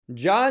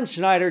John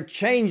Schneider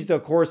changed the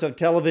course of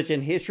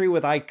television history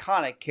with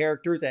iconic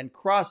characters and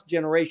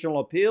cross-generational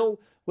appeal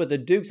with the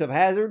Dukes of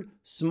Hazzard,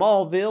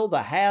 Smallville,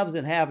 the Haves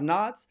and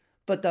Have-Nots.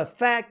 But the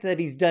fact that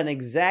he's done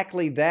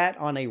exactly that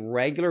on a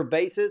regular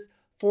basis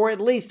for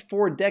at least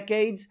 4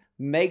 decades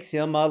makes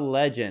him a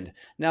legend.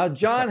 Now,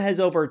 John has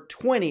over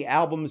 20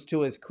 albums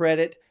to his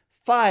credit,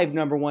 5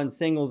 number one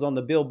singles on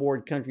the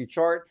Billboard Country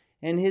chart,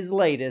 and his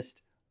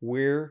latest,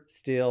 We're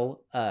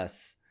Still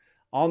Us.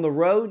 On the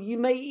road, you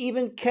may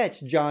even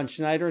catch John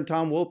Schneider and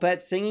Tom Wopat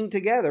singing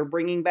together,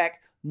 bringing back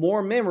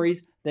more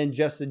memories than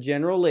just the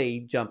General Lee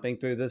jumping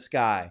through the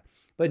sky.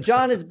 But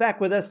John is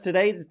back with us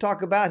today to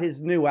talk about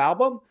his new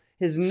album,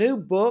 his new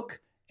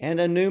book,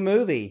 and a new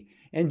movie.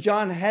 And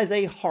John has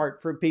a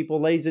heart for people,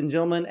 ladies and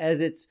gentlemen,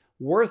 as it's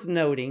worth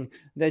noting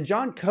that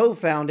John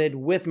co-founded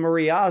with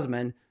Marie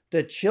Osmond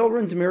the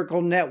Children's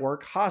Miracle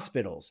Network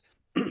Hospitals,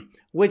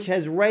 which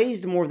has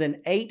raised more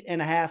than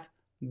 $8.5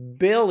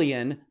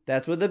 billion,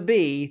 that's with a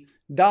B,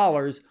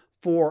 dollars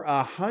for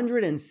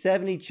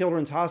 170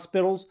 children's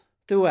hospitals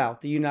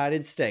throughout the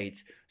United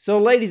States. So,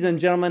 ladies and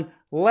gentlemen,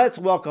 let's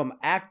welcome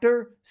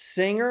actor,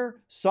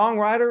 singer,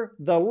 songwriter,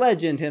 the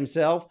legend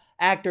himself,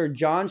 actor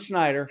John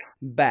Schneider,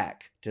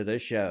 back to the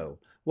show.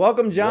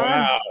 Welcome,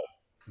 John.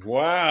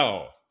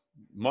 Wow.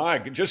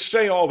 Mike, just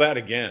say all that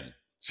again.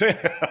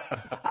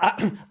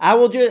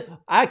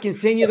 I can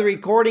send you the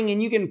recording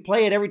and you can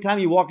play it every time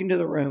you walk into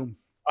the room.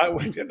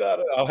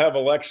 I'll have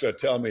Alexa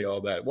tell me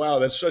all that. Wow,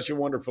 that's such a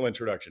wonderful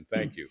introduction.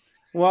 Thank you.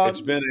 Well, I've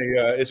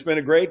had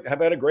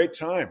a great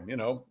time. You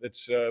know,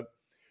 it's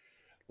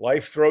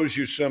life throws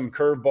you some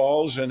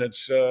curveballs, and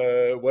it's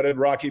what did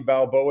Rocky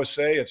Balboa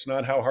say? It's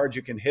not how hard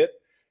you can hit,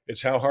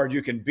 it's how hard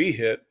you can be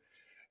hit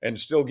and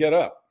still get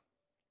up.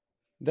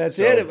 That's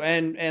it.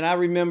 And I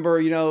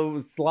remember,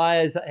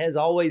 Sly has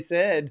always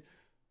said,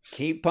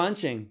 keep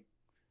punching.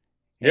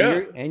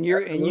 And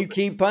you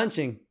keep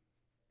punching.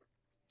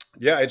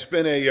 Yeah, it's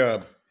been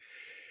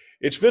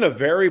a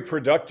very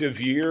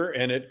productive year,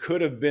 and it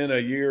could have been a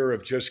year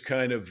of just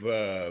kind of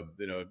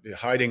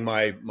hiding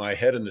my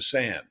head in the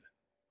sand.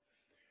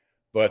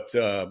 But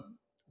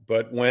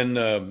when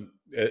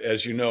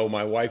as you know,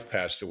 my wife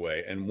passed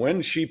away, and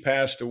when she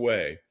passed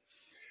away,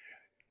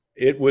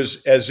 it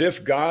was as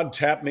if God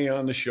tapped me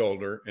on the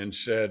shoulder and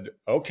said,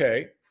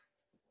 "Okay,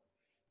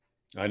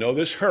 I know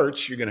this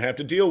hurts. You're going to have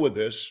to deal with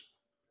this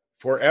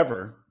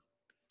forever,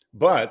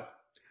 but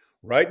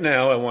right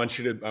now, I want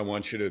you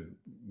to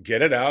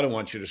get it out. I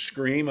want you to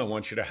scream. I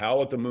want you to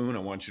howl at the moon. I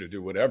want you to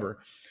do whatever.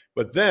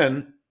 But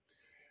then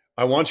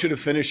I want you to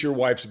finish your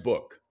wife's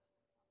book."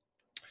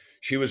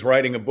 She was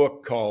writing a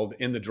book called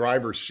In the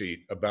Driver's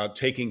Seat about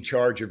taking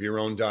charge of your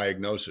own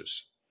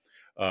diagnosis,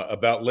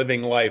 about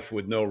living life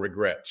with no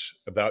regrets,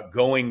 about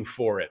going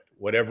for it,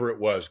 whatever it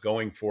was,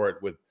 going for it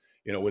with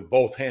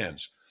both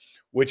hands,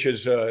 which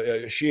is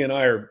she and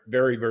I are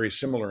very, very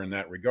similar in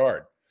that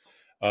regard.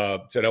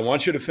 Said, I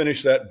want you to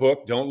finish that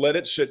book. Don't let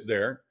it sit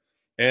there.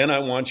 And I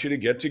want you to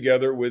get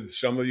together with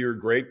some of your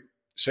great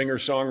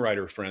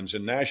singer-songwriter friends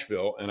in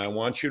Nashville. And I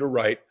want you to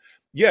write,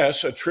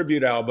 yes, a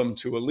tribute album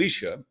to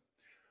Alicia,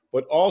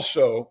 but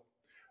also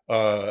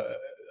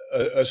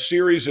a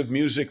series of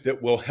music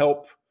that will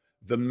help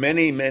the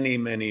many, many,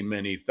 many,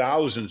 many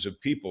thousands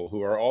of people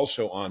who are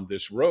also on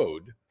this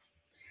road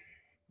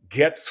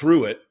get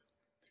through it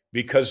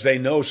because they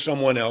know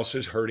someone else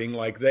is hurting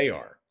like they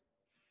are.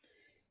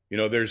 You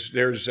know,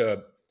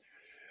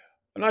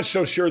 I'm not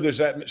so sure there's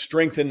that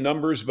strength in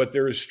numbers, but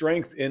there is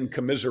strength in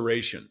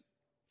commiseration.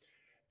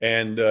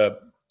 And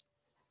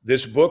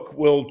this book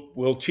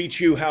will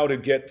teach you how to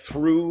get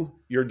through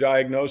your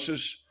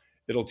diagnosis.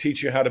 It'll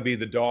teach you how to be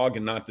the dog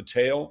and not the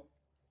tail.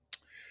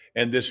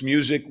 And this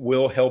music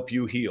will help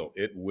you heal.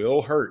 It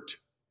will hurt,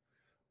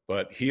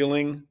 but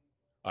healing,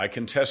 I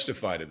can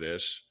testify to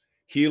this,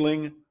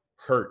 healing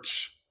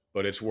hurts,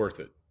 but it's worth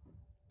it.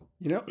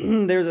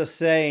 There's a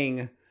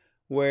saying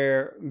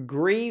where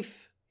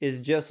grief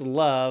is just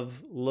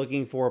love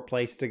looking for a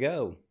place to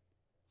go.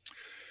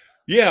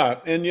 Yeah,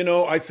 and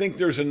I think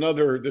there's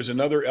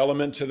another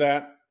element to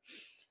that.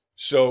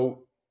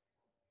 So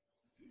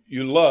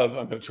you love,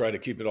 I'm going to try to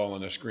keep it all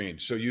on the screen.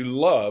 So you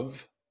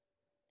love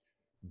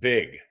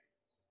big.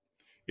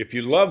 If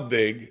you love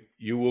big,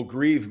 you will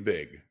grieve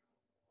big.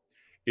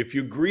 If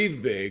you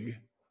grieve big,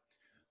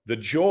 the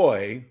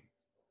joy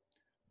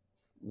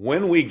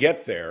when we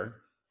get there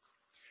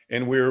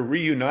and we're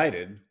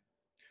reunited,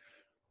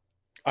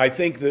 I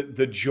think that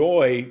the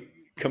joy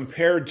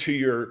compared to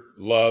your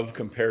love,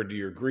 compared to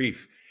your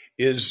grief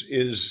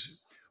is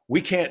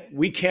we can't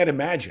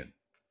imagine.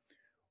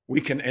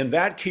 And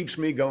that keeps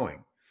me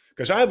going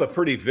because I have a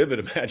pretty vivid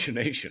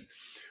imagination.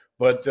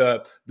 But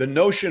the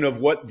notion of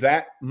what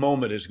that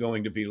moment is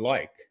going to be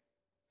like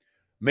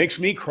makes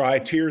me cry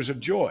tears of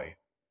joy,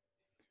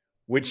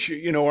 which,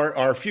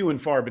 are few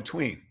and far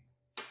between.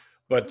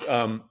 But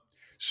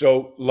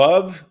so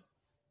love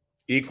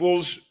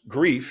equals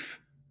grief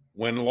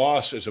when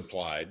loss is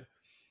applied,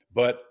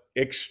 but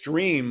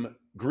extreme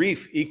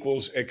grief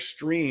equals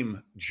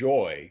extreme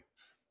joy,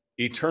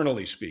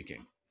 eternally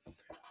speaking.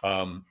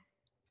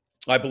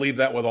 I believe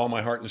that with all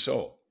my heart and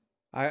soul.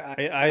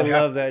 I I have.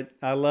 love that.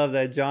 I love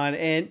that, John.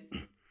 And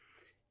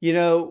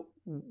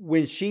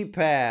when she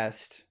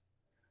passed,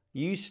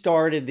 you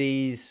started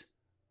these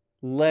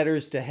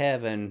letters to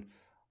heaven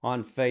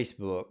on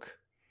Facebook,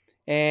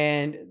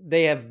 and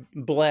they have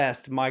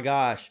blessed, my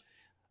gosh,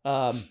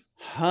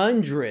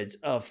 hundreds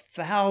of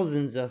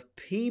thousands of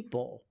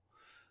people.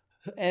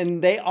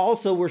 And they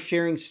also were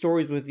sharing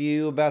stories with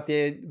you about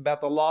the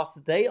loss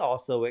that they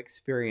also Yeah.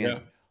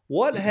 experienced.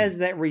 What has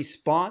that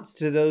response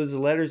to those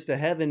letters to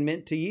heaven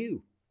meant to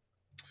you?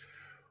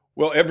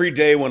 Well, every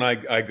day when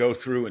I go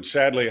through, and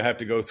sadly I have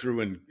to go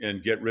through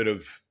and get rid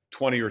of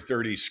 20 or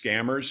 30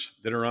 scammers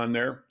that are on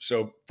there.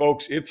 So,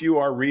 folks, if you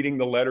are reading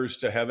the letters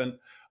to heaven,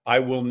 I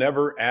will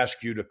never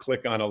ask you to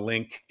click on a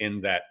link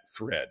in that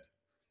thread.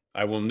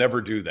 I will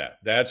never do that.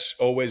 That's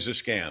always a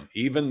scam,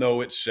 even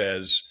though it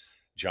says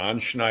John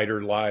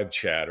Schneider live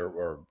chat,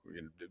 or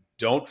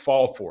don't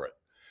fall for it.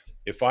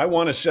 If I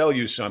want to sell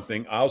you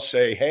something, I'll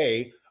say,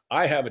 hey,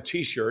 I have a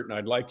t-shirt and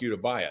I'd like you to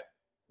buy it,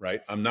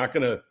 right? I'm not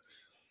going to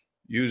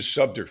use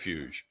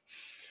subterfuge.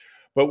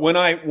 But when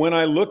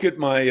I look at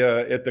my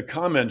at the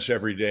comments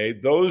every day,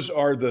 those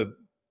are the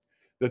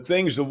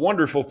things, the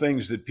wonderful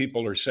things that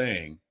people are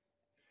saying,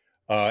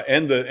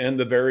 and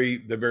the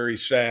very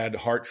sad,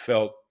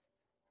 heartfelt,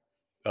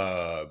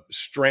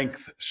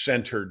 strength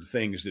centered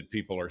things that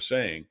people are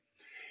saying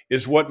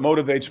is what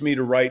motivates me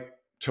to write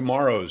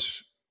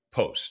tomorrow's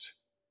post.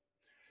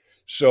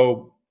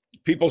 So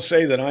people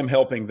say that I'm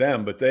helping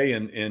them, but they,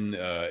 in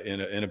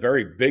a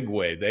very big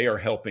way, they are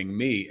helping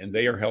me, and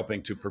they are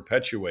helping to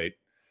perpetuate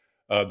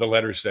the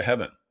letters to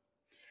heaven.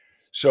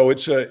 So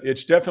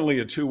it's definitely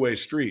a two-way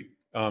street.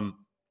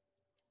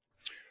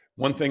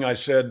 One thing I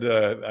said,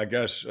 I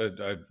guess,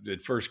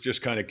 it first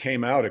just kind of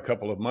came out a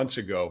couple of months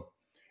ago,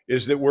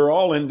 is that we're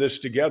all in this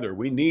together.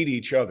 We need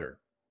each other.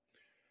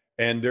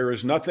 And there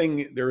is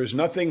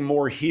nothing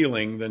more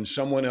healing than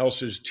someone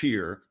else's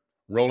tear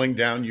rolling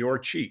down your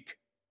cheek.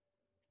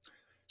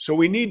 So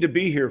we need to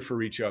be here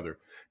for each other,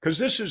 because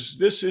this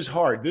is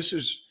hard. This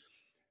is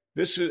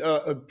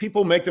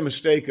people make the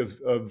mistake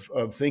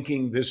of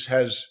thinking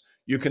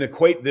you can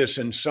equate this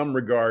in some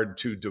regard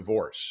to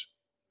divorce.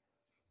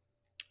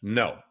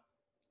 No,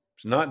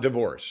 it's not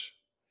divorce.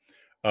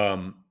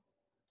 I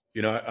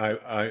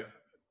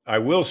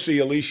will see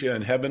Alicia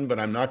in heaven, but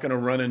I'm not going to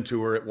run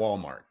into her at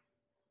Walmart.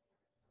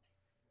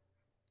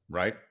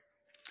 Right?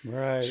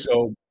 Right.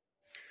 So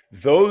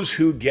those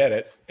who get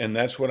it, and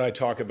that's what I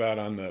talk about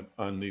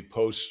on the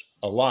posts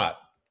a lot.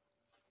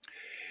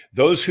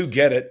 Those who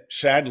get it,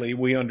 sadly,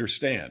 we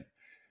understand.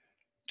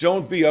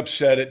 Don't be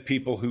upset at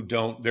people who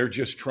don't. They're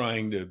just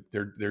trying to.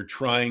 They're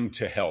trying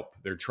to help.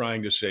 They're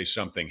trying to say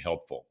something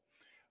helpful.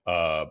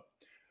 But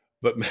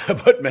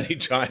many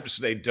times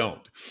they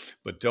don't.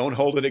 But don't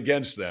hold it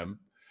against them,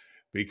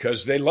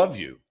 because they love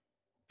you.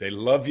 They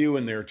love you,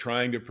 and they're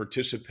trying to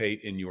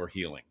participate in your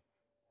healing.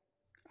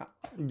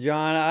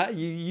 John,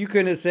 you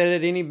couldn't have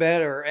said it any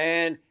better.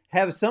 And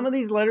have some of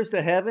these letters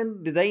to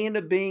heaven, did they end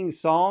up being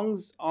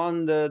songs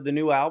on the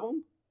new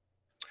album?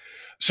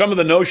 Some of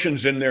the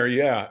notions in there,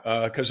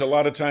 yeah, because a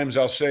lot of times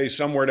I'll say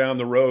somewhere down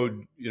the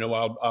road,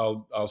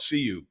 I'll see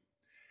you.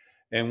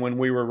 And when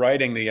we were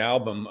writing the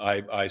album,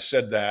 I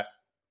said that,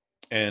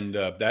 and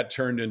that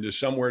turned into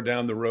somewhere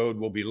down the road,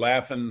 we'll be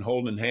laughing,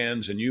 holding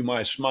hands, and you,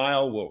 my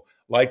smile, will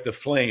light the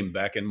flame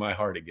back in my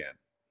heart again.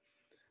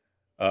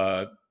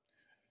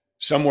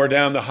 Somewhere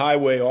down the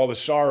highway, all the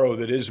sorrow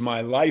that is my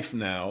life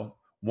now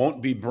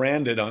won't be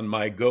branded on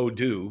my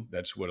go-do.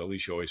 That's what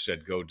Alicia always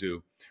said,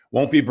 go-do.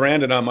 Won't be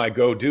branded on my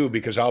go-do,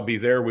 because I'll be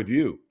there with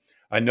you.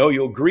 I know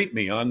you'll greet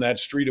me on that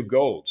street of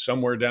gold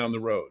somewhere down the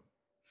road.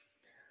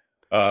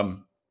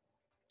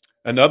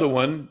 Another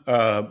one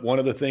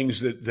of the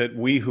things that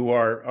we who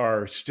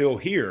are still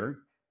here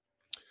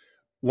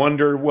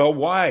wonder, well,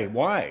 why?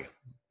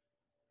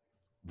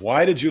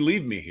 Why did you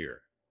leave me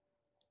here?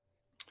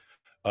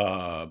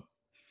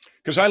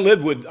 Because I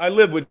lived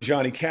with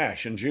Johnny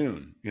Cash in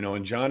June,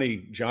 and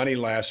Johnny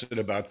lasted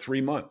about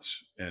 3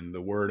 months, and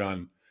the word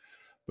on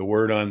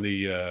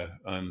the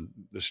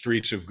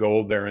streets of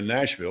gold there in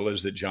Nashville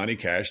is that Johnny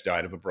Cash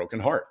died of a broken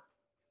heart.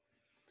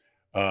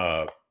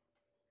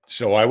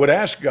 So I would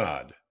ask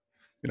God,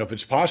 if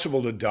it's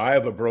possible to die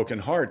of a broken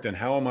heart, then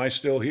how am I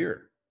still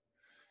here?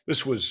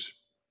 This was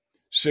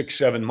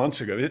 6-7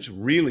 months ago. It's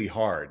really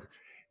hard.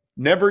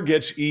 Never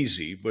gets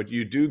easy, but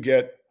you do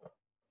get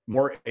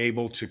more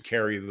able to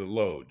carry the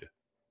load.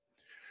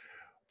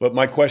 But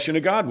my question to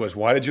God was,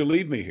 why did you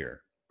leave me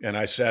here? And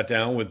I sat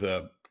down with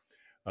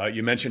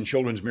you mentioned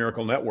Children's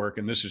Miracle Network,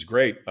 and this is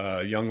great.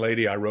 A young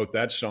lady I wrote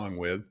that song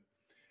with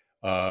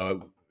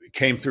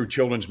came through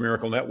Children's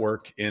Miracle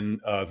Network in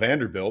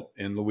Vanderbilt,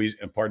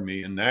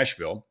 in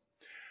Nashville,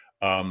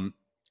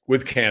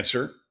 with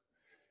cancer,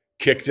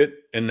 kicked it,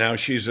 and now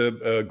she's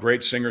a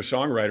great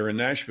singer-songwriter in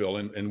Nashville.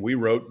 And we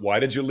wrote, why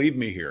did you leave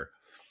me here?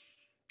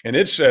 And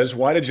it says,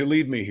 why did you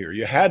leave me here?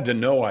 You had to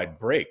know I'd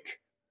break.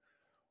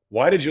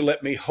 Why did you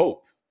let me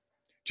hope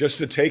just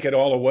to take it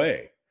all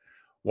away?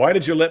 Why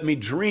did you let me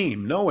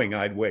dream knowing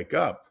I'd wake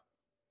up?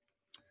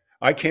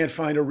 I can't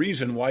find a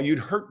reason why you'd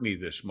hurt me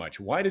this much.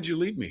 Why did you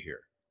leave me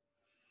here?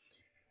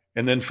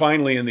 And then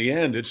finally, in the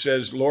end, it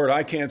says, Lord,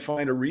 I can't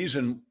find a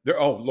reason.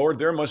 Lord,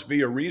 there must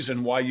be a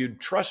reason why you'd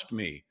trust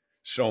me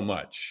so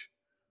much.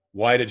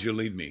 Why did you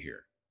leave me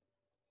here?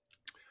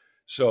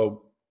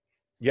 So,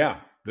 yeah,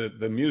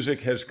 the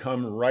music has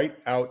come right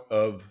out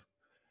of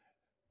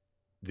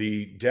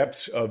the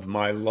depths of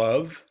my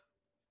love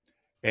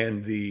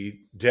and the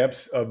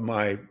depths of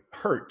my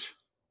hurt.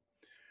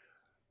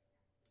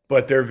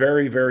 But they're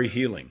very, very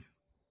healing.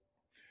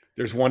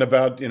 There's one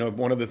about,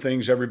 one of the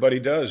things everybody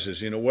does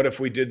is, what if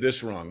we did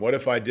this wrong? What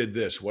if I did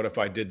this? What if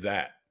I did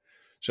that?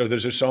 So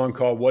there's a song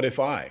called What If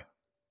I?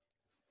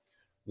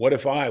 What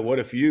if I? What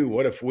if you?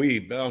 What if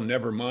we? Oh,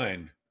 never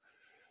mind.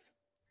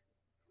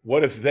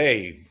 What if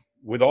they?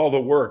 With all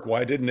the work,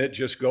 why didn't it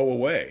just go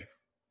away?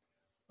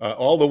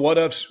 All the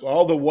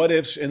what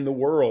ifs in the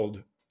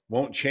world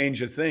won't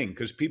change a thing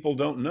because people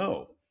don't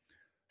know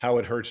how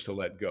it hurts to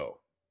let go.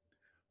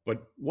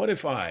 But what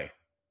if I?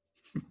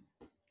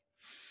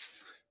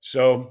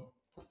 So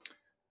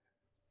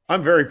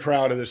I'm very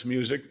proud of this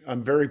music.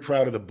 I'm very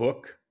proud of the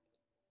book.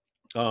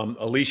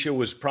 Alicia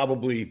was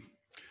probably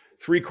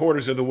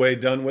 3/4 of the way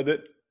done with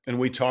it. And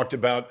we talked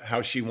about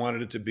how she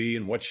wanted it to be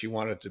and what she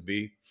wanted it to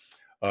be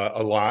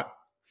a lot.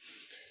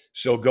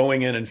 So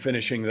going in and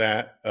finishing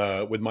that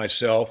with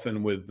myself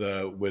and with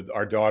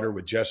our daughter,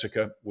 with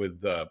Jessica,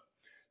 with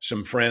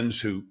some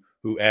friends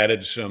who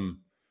added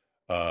some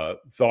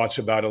thoughts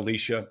about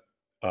Alicia.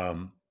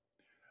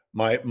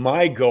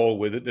 My goal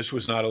with it, this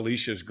was not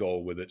Alicia's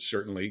goal with it,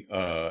 certainly,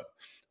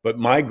 but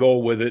my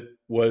goal with it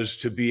was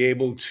to be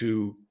able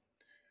to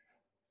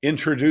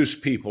introduce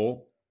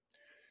people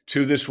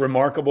to this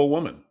remarkable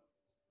woman.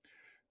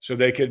 So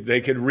they could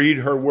read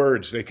her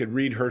words, they could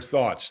read her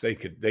thoughts, they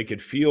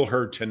could feel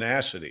her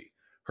tenacity,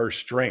 her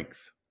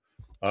strength.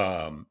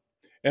 And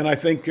I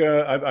think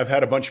I've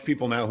had a bunch of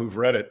people now who've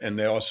read it, and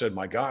they all said,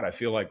 "My God, I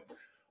feel like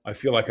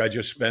I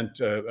just spent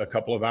a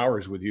couple of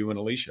hours with you and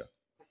Alicia."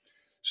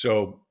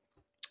 So,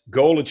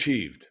 goal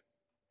achieved.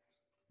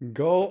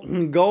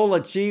 Goal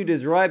achieved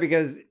is right,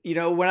 because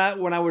when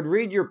I would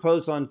read your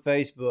posts on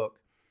Facebook,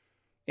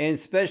 and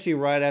especially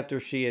right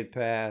after she had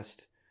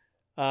passed,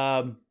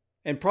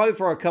 and probably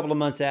for a couple of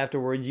months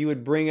afterwards, you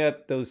would bring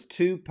up those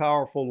two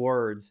powerful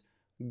words,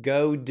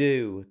 "Go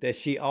do," that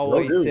she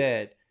always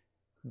said.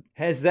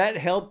 Has that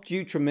helped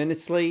you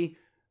tremendously,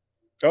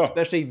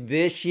 especially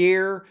this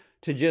year,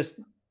 to just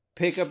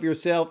pick up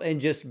yourself and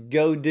just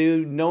go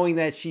do, knowing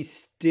that she's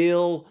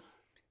still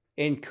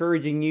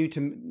encouraging you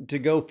to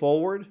go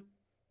forward?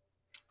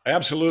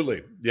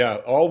 Absolutely. Yeah.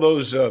 All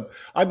those,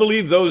 I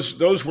believe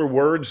those were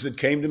words that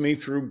came to me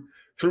through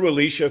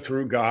Alicia,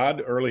 through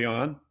God early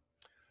on.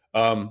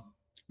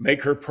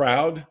 Make her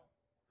proud,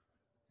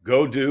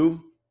 go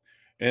do.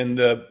 And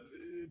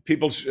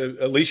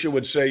Alicia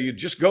would say, "You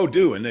just go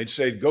do." And they'd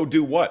say, "Go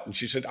do what?" And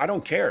she said, "I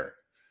don't care.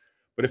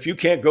 But if you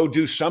can't go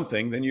do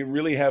something, then you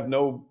really have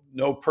no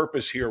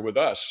purpose here with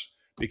us,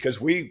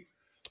 because we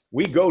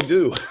go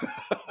do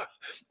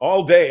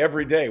all day,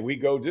 every day. We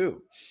go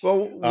do."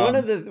 Well, one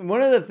of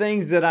the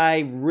things that I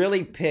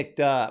really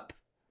picked up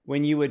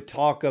when you would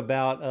talk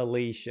about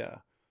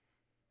Alicia,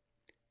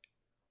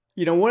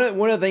 one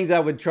of the things I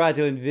would try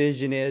to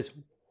envision is,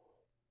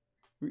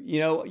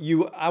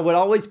 I would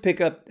always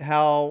pick up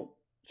how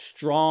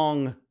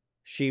strong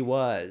she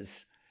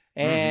was.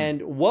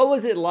 And what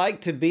was it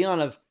like to be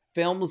on a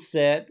film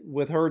set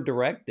with her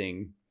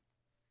directing?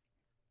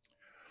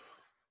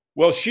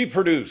 Well, she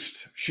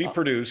produced,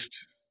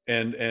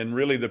 and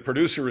really the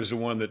producer is the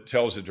one that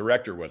tells the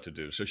director what to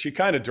do. So she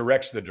kind of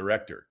directs the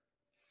director,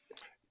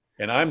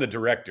 and I'm the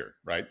director,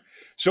 right?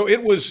 So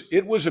it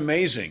was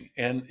amazing.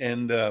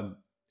 And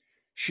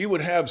she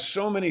would have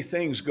so many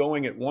things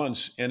going at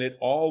once, and it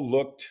all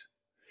looked,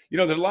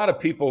 there's a lot of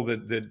people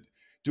that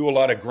do a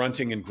lot of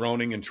grunting and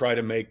groaning and try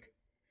to make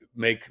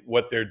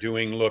what they're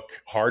doing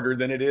look harder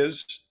than it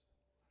is.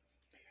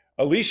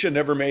 Alicia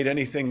never made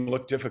anything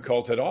look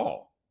difficult at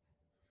all.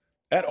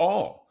 At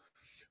all.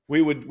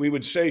 We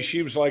would say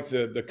she was like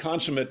the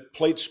consummate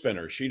plate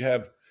spinner. She'd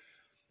have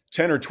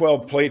 10 or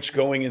 12 plates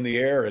going in the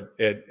air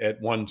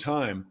at one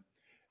time.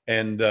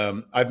 And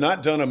I've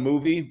not done a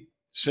movie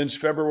since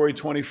February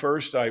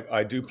 21st.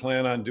 I do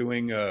plan on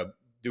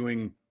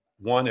doing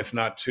one, if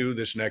not two,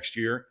 this next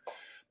year.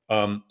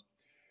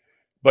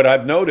 But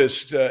I've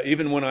noticed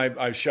even when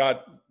I've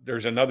shot,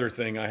 there's another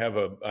thing. I have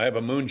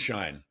a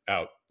moonshine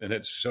out,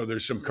 and so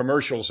there's some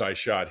commercials I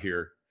shot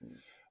here,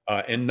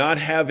 and not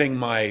having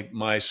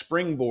my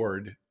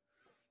springboard,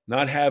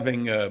 not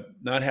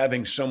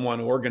having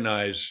someone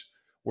organize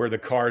where the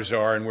cars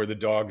are and where the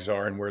dogs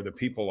are and where the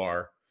people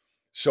are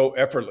so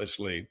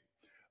effortlessly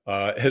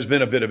has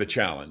been a bit of a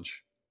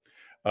challenge,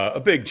 a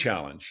big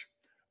challenge.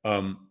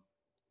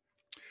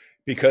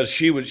 Because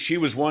she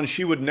was one,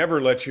 she would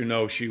never let you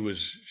know she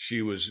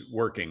was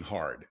working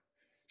hard.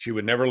 She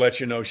would never let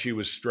you know she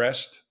was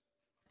stressed.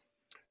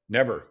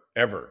 Never,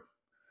 ever.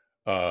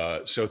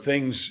 So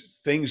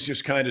things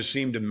just kind of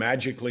seemed to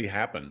magically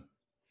happen.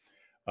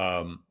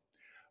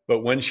 But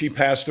But when she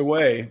passed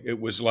away,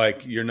 it was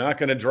like, you're not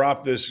going to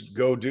drop this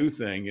go do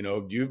thing.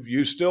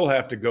 You still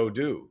have to go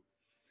do.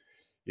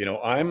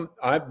 I'm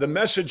the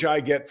message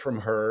I get from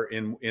her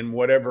in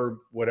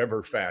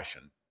whatever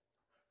fashion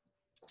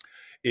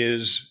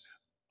is,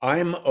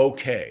 I'm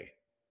okay.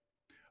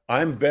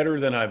 I'm better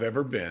than I've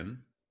ever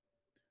been.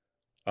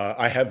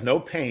 I have no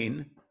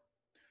pain.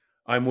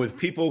 I'm with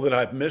people that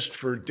I've missed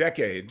for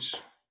decades.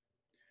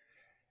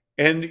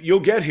 And you'll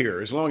get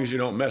here as long as you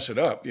don't mess it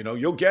up.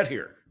 You'll get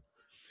here.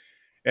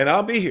 And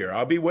I'll be here.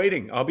 I'll be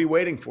waiting. I'll be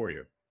waiting for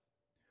you.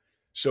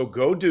 So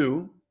go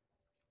do,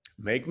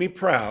 make me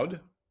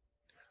proud,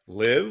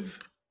 live,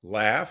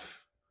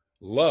 laugh,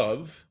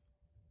 love,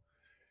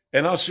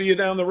 and I'll see you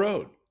down the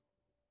road.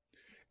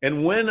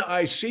 And when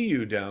I see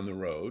you down the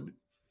road,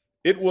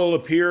 it will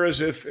appear as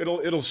if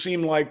it'll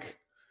seem like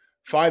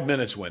 5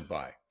 minutes went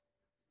by.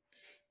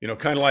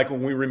 Kind of like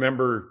when we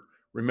remember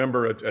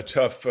a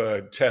tough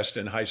test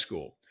in high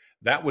school.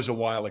 That was a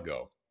while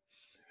ago.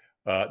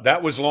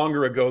 That was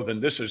longer ago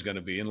than this is going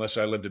to be, unless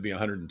I live to be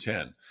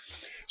 110.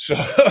 So,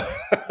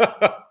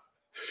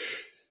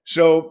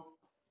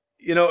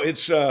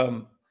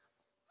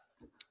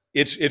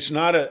 it's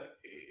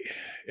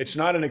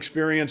not an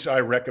experience I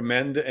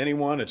recommend to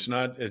anyone.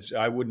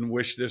 I wouldn't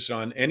wish this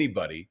on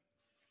anybody.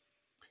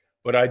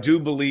 But I do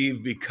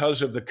believe,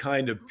 because of the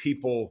kind of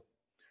people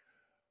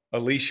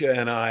Alicia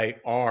and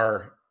I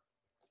are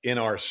in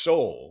our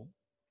soul,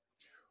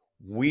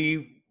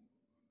 we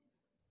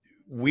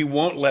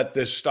won't let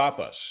this stop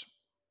us.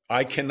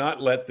 I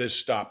cannot let this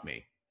stop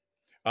me.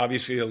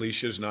 Obviously,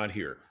 Alicia's not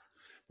here,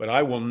 but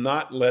I will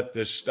not let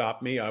this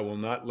stop me. I will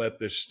not let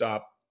this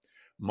stop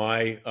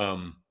my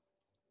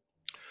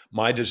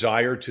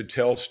desire to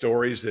tell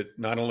stories that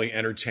not only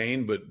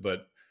entertain,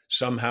 but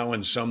somehow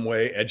in some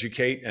way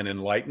educate and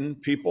enlighten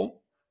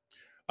people.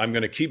 I'm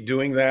going to keep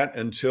doing that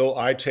until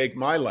I take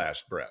my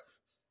last breath.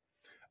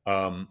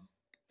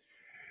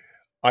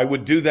 I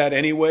would do that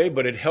anyway,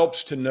 but it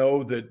helps to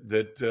know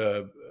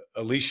that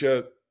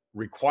Alicia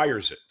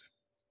requires it.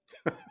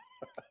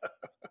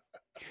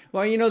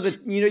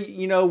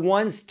 Well,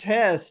 one's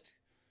test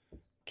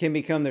can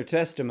become their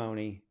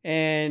testimony,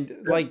 and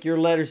like your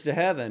letters to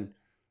heaven,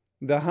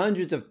 the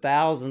hundreds of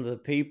thousands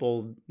of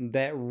people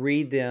that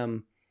read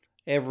them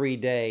every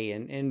day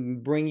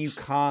and bring you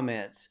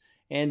comments,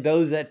 and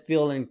those that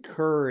feel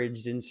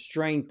encouraged and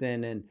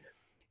strengthened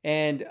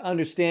and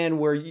understand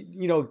where,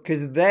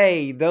 because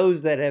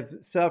those that have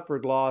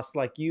suffered loss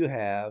like you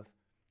have,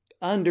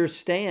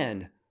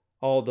 understand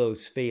all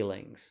those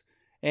feelings.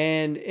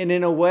 And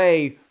in a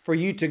way, for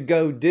you to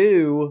go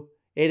do,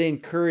 it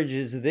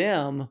encourages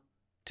them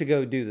to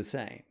go do the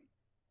same.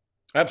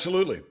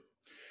 Absolutely.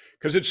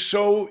 Because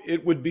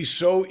it would be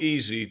so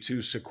easy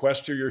to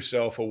sequester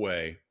yourself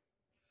away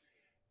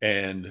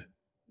and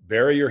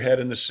bury your head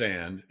in the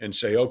sand and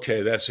say,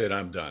 okay, that's it,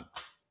 I'm done.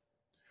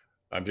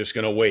 I'm just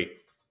going to wait.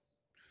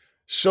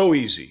 So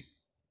easy.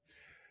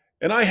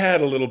 And I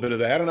had a little bit of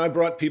that, and I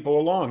brought people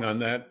along on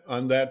that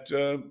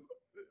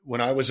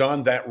when I was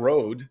on that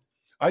road.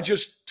 I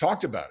just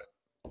talked about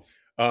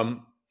it.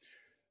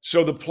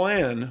 So the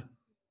plan,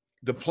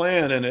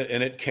 and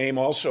it came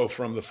also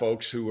from the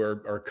folks who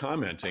are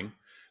commenting.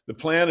 The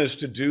plan is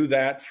to do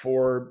that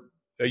for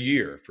a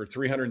year, for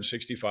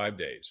 365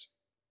 days.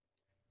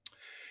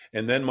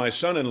 And then my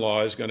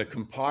son-in-law is going to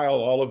compile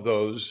all of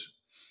those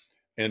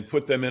and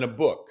put them in a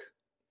book.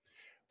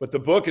 But the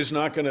book is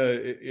not going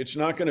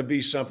to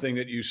be something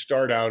that you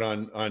start out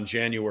on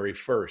January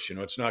 1st.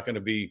 It's not going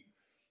to be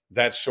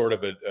that sort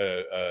of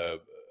a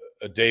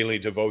daily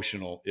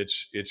devotional.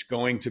 It's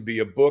going to be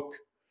a book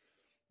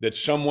that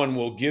someone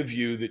will give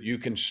you that you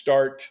can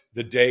start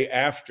the day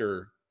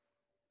after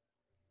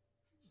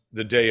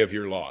the day of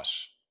your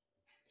loss.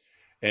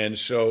 And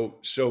so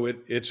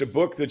it's a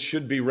book that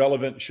should be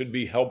relevant, should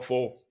be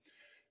helpful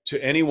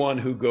to anyone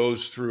who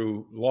goes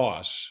through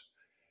loss,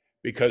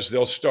 because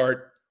they'll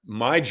start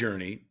my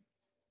journey,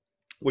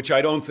 which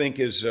I don't think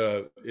is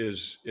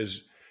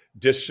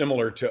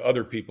dissimilar to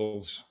other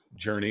people's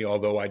journey,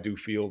 although I do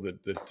feel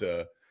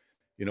that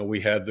we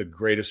had the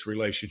greatest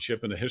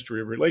relationship in the history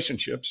of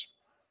relationships.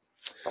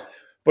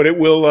 But it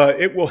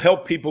will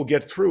help people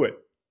get through it,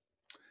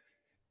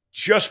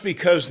 just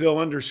because they'll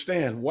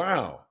understand,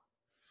 wow,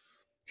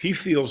 he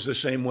feels the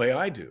same way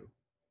I do.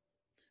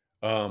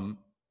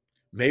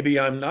 Maybe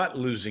I'm not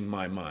losing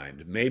my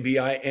mind. Maybe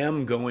I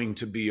am going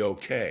to be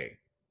okay.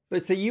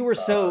 But so you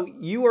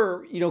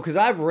were, because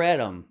I've read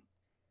them,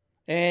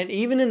 and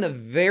even in the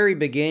very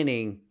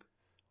beginning,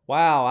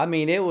 wow,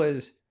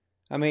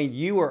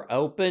 you were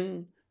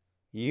open,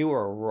 you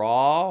were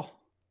raw.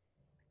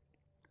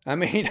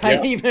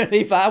 Yeah. Even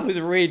if I was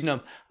reading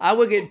them, I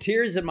would get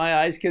tears in my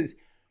eyes, because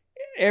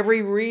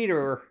every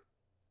reader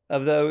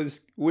of those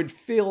would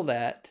feel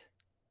that.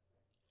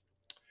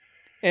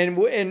 And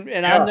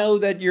Yeah. I know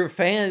that your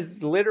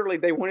fans, literally,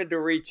 they wanted to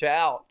reach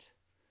out.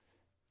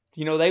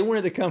 They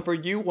wanted to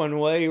comfort you one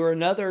way or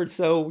another,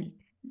 so,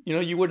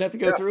 you wouldn't have to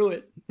go through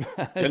it.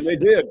 And they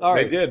did.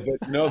 Sorry. They did.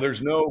 But no,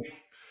 there's no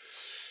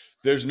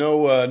there's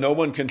no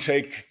one can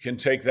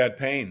take that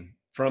pain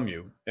from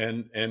you,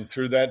 and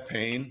through that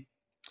pain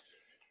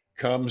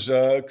comes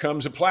a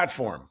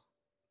platform.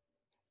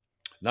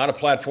 Not a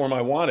platform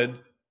I wanted.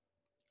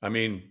 I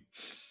mean,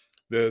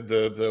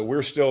 the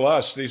We're Still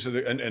Us. These are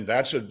and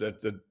that's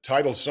the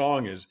title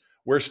song is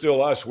We're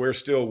Still Us, We're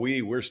Still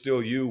We, We're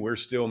Still You, We're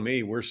Still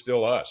Me, We're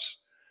Still Us.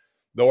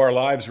 Though our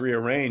lives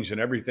rearranged and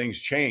everything's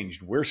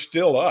changed, we're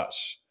still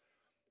us.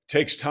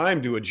 Takes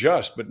time to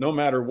adjust, but no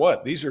matter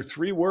what, these are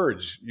three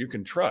words you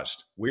can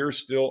trust. We're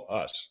still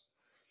us.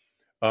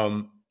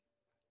 And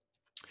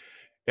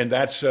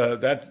that's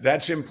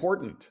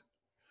important.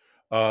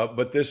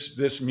 But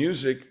this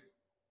music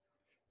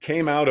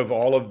came out of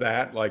all of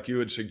that, like you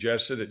had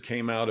suggested. It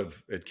came out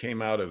of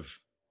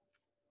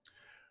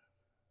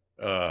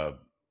I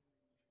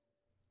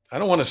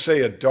don't want to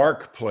say a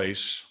dark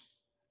place,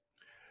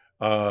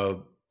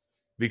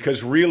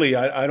 because really,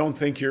 I don't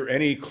think you're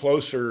any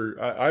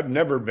closer. I've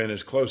never been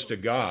as close to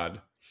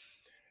God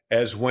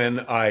as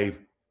when I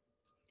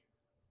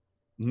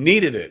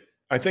needed it.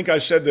 I think I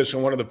said this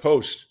in one of the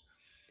posts.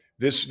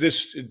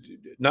 This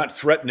not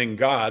threatening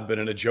God, but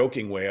in a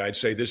joking way, I'd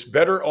say this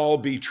better all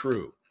be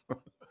true.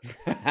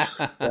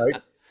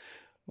 Right?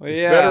 Well, It's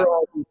yeah. better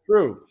all be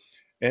true.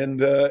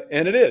 And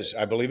it is.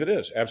 I believe it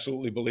is.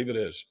 Absolutely believe it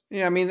is.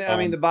 Yeah,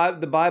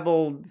 the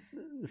Bible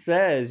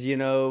says,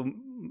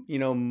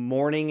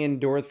 mourning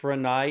endureth for a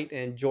night,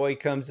 and joy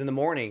comes in the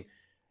morning.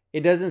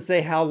 It doesn't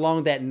say how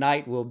long that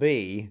night will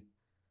be,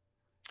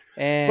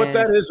 But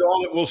that and is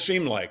all it will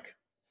seem like.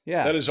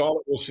 yeah, That is all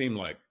it will seem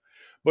like.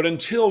 But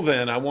until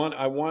then, I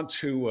want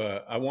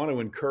to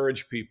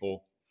encourage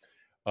people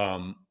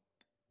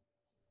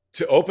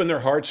to open their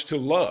hearts to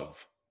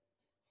love,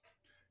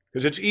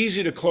 because it's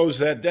easy to close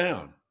that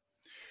down.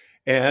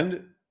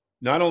 And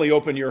not only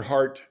open your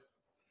heart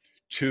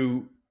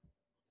to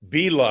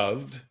be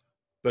loved,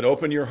 but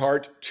open your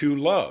heart to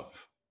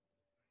love.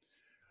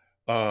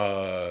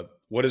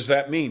 What does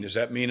that mean? Does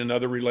that mean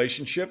another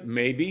relationship?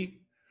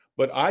 Maybe.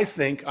 But I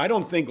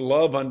don't think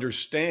love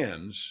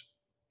understands.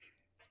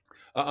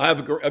 I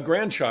have a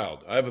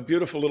grandchild. I have a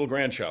beautiful little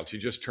grandchild. She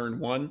just turned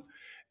 1,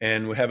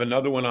 and we have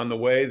another one on the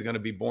way. They're going to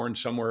be born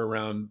somewhere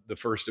around the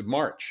 1st of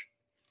March.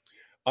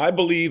 I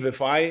believe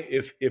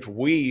if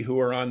we who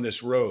are on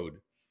this road,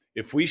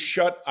 if we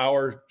shut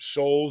our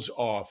souls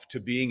off to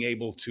being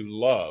able to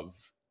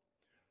love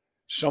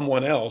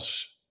someone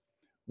else,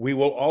 we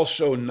will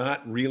also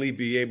not really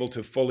be able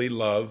to fully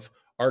love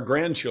our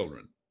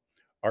grandchildren,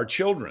 our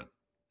children.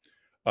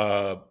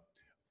 I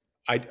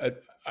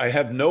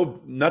have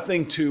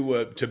nothing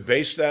to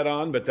base that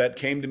on, but that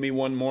came to me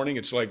one morning.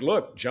 It's like,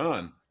 look,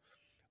 John,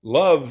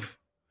 love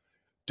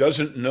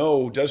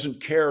doesn't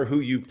care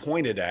who you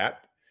pointed at,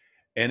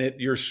 and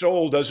your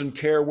soul doesn't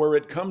care where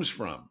it comes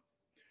from.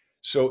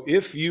 So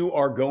if you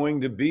are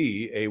going to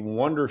be a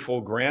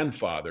wonderful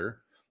grandfather,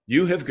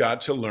 you have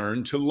got to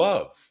learn to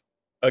love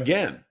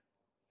again.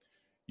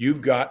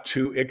 You've got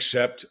to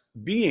accept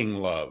being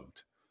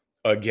loved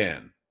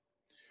again,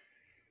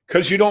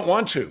 because you don't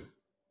want to.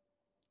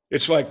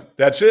 It's like,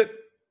 that's it.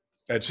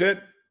 That's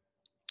it.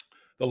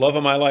 The love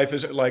of my life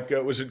is like,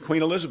 was it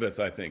Queen Elizabeth,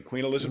 I think.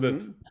 Queen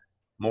Elizabeth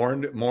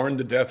mourned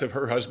the death of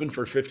her husband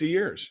for 50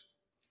 years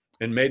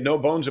and made no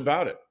bones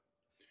about it.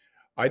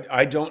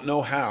 I don't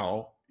know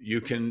how you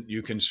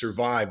can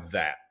survive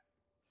that.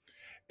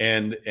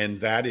 And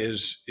that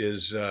is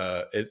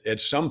at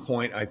some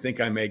point, I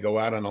think I may go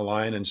out on a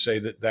line and say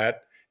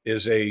that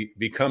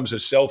becomes a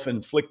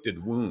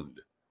self-inflicted wound.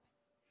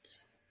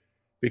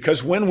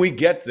 Because when we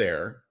get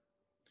there,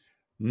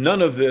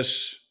 none of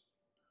this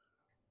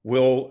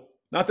will,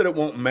 not that it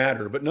won't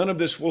matter, but none of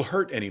this will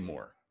hurt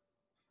anymore.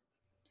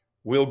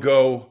 We'll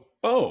go,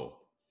 oh,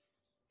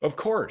 of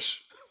course.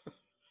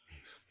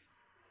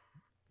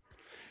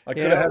 I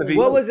could have had a VA.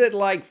 What was it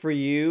like for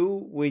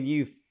you when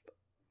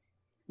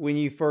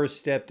you first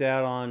stepped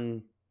out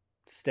on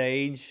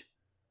stage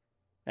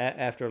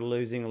after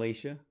losing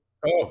Alicia?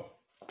 Oh,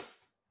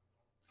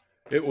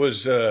 it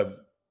was.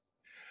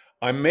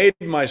 I made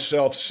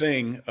myself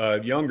sing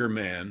a younger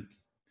man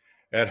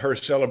at her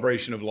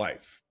celebration of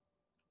life.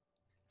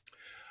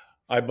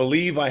 I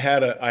believe I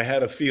had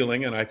a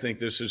feeling, and I think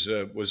this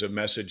was a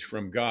message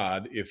from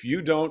God. If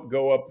you don't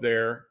go up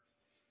there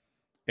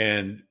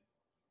and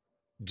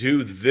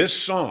do this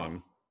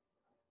song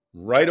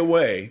right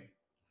away,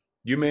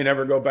 you may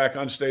never go back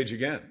on stage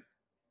again.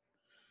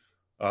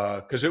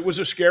 Because it was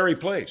a scary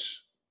place,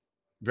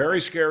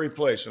 very scary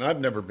place, and I've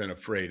never been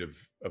afraid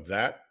of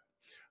that.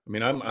 I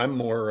mean, I'm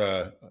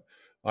more.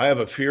 I have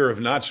a fear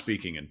of not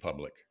speaking in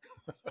public.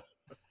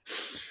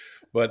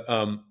 But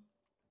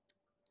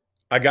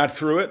I got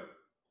through it.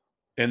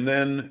 And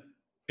then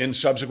in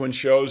subsequent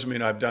shows, I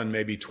mean, I've done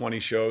maybe 20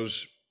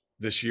 shows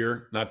this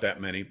year, not that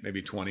many,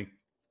 maybe 20.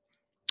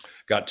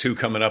 Got 2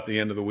 coming up the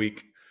end of the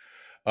week.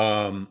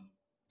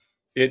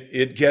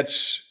 It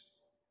gets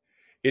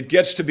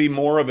to be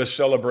more of a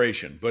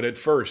celebration. But at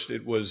first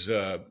it was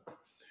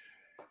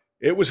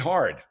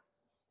hard.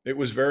 It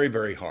was very,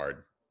 very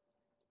hard.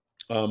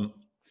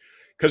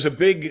 Because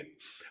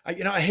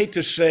I hate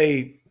to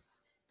say,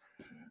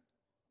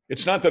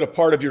 it's not that a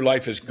part of your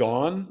life is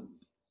gone,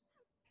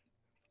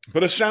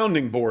 but a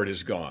sounding board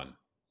is gone.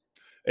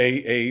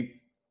 A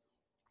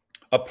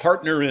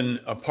partner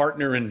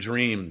in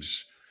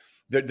dreams.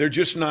 They're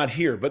just not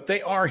here, but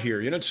they are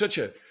here. It's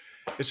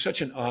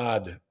such an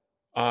odd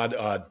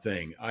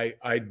thing.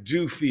 I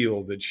do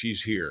feel that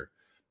she's here.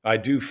 I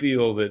do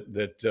feel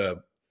that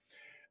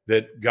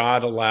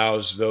God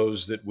allows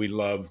those that we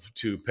love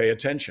to pay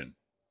attention.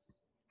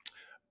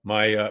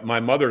 My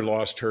mother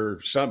lost her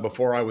son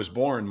before I was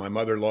born. My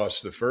mother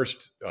lost the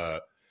first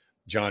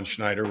John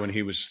Schneider when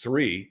he was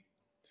 3.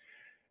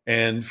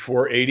 And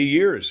for 80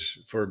 years,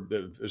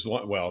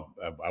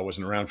 I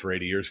wasn't around for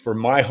 80 years. For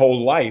my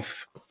whole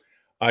life,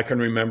 I can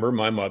remember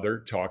my mother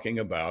talking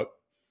about,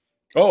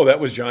 oh, that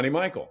was Johnny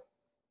Michael.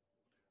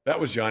 That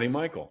was Johnny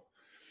Michael.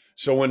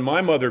 So when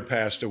my mother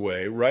passed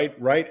away,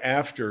 right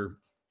after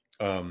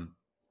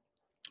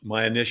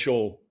my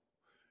initial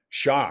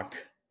shock,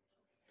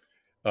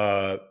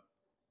 my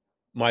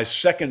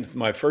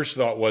first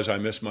thought was, I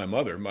miss my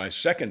mother. My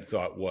second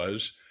thought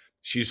was,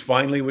 she's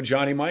finally with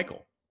Johnny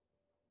Michael.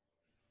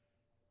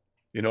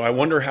 I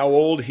wonder how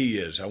old he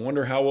is. I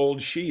wonder how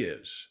old she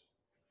is.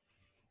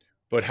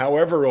 But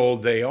however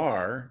old they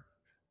are,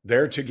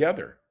 they're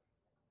together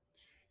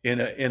in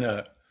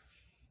a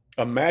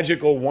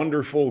magical,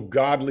 wonderful,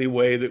 godly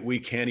way that we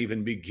can't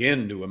even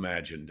begin to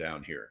imagine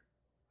down here.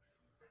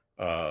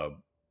 And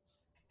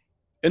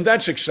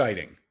that's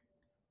exciting.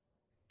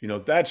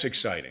 That's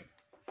exciting.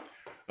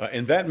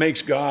 And that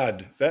makes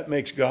God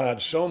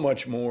so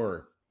much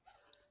more,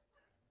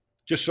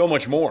 just so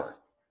much more.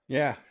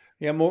 Yeah.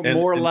 Yeah.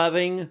 More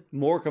loving,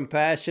 more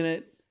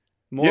compassionate,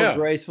 more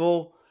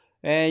graceful.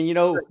 And,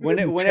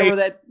 whenever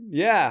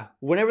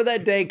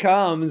that day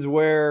comes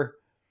where,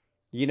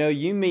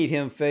 you meet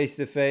him face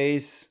to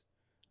face,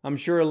 I'm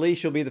sure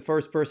Elise will be the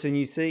first person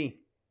you see.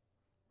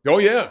 Oh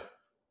yeah.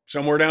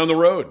 Somewhere down the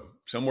road.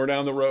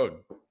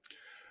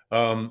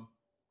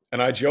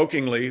 And I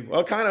jokingly,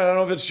 I don't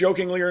know if it's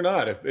jokingly or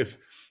not. If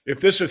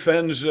this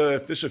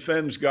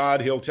offends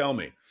God, he'll tell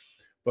me.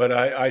 But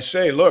I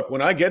say, look,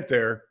 when I get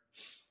there,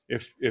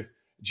 if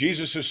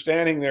Jesus is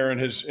standing there in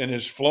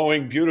his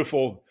flowing,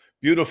 beautiful,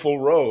 beautiful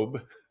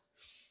robe,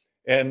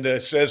 and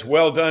says,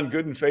 "Well done,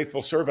 good and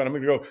faithful servant," I'm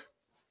going to go.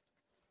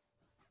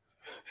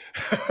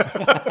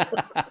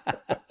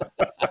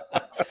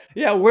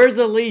 Yeah, where's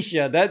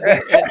Alicia?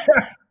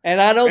 And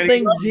I don't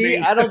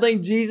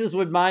think Jesus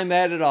would mind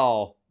that at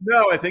all.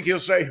 No, I think he'll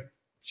say,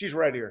 she's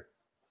right here.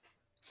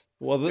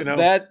 Well,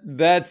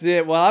 that's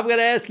it. Well, I'm going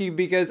to ask you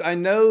because I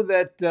know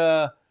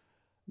that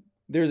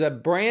there's a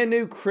brand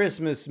new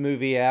Christmas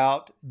movie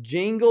out,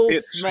 Jingle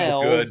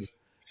Smells,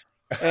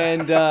 so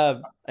and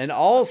an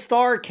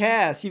all-star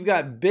cast. You've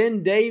got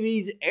Ben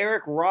Davies,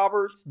 Eric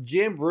Roberts,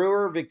 Jim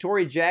Breuer,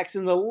 Victoria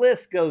Jackson. The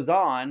list goes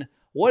on.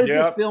 What is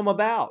this film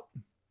about?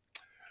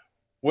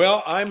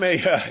 Well,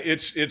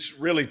 it's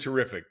really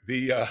terrific.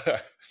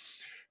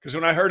 Because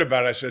when I heard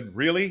about it, I said,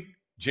 "Really,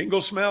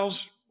 Jingle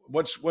Smells?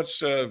 What's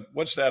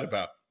that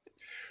about?"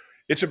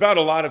 It's about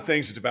a lot of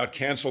things. It's about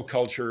cancel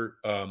culture.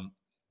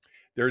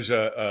 There's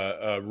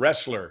a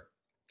wrestler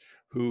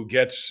who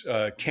gets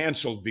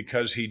canceled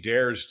because he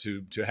dares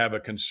to have a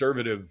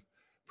conservative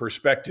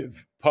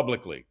perspective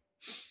publicly.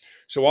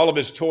 So all of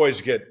his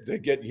toys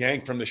get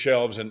yanked from the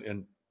shelves,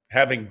 and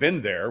having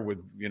been there with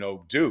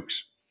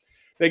Dukes,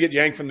 they get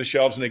yanked from the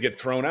shelves and they get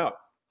thrown out.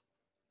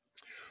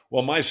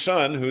 Well, my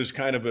son, who's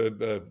kind of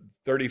a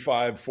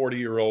 35,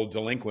 40-year-old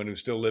delinquent who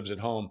still lives at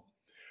home,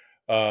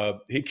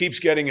 he keeps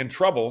getting in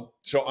trouble.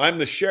 So I'm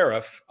the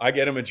sheriff. I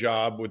get him a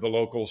job with the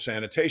local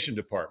sanitation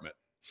department,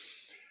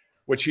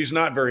 which he's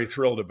not very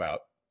thrilled about.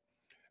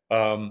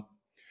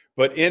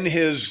 But in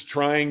his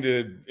trying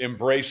to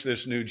embrace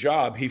this new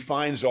job, he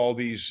finds all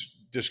these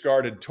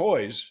discarded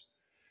toys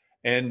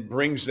and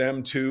brings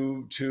them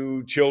to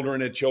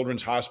children at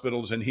children's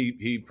hospitals, and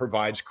he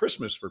provides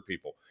Christmas for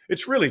people.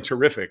 It's really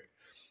terrific.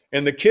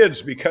 And the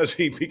kids, because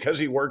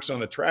he works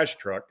on a trash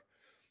truck,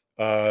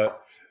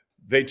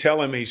 they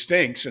tell him he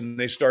stinks, and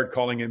they start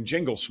calling him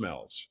Jingle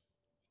Smells.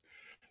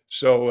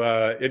 So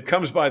it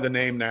comes by the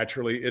name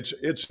naturally.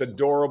 It's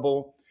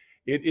adorable.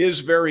 It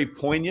is very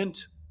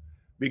poignant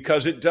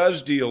because it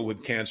does deal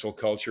with cancel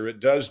culture. It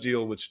does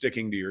deal with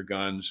sticking to your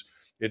guns.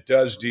 It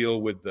does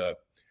deal with the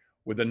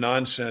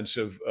nonsense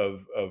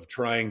of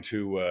trying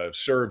to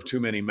serve too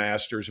many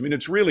masters. I mean,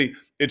 it's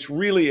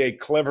really a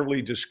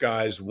cleverly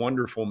disguised,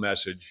 wonderful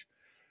message.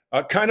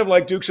 Kind of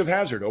like Dukes of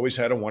Hazzard always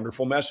had a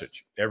wonderful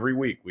message. Every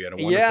week we had a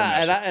wonderful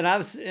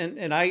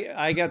message.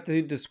 I got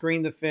to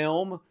screen the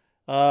film.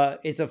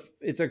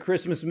 It's a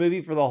Christmas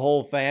movie for the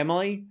whole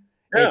family.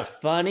 Yeah. It's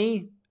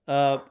funny.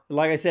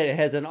 Like I said, it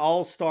has an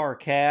all-star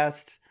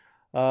cast,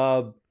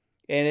 and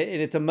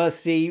it's a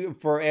must-see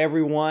for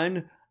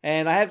everyone.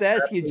 And I have to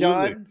ask you,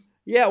 John,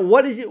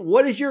 what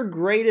is your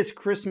greatest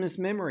Christmas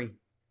memory?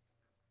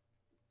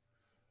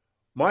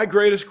 My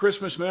greatest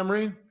Christmas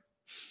memory?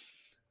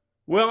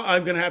 Well,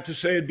 I'm going to have to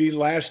say it'd be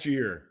last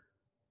year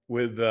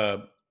with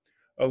a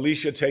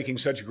Alicia taking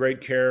such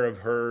great care of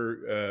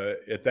her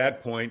at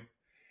that point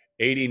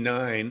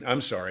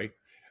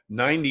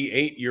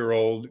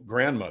 98-year-old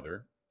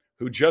grandmother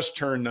who just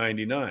turned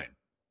 99.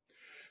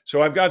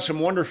 So I've got some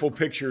wonderful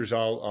pictures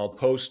I'll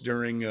post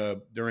during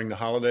the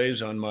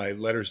holidays on my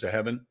Letters to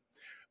Heaven.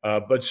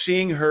 But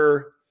seeing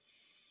her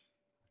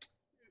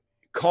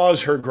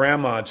cause her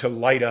grandma to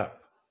light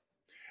up,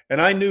 and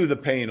I knew the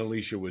pain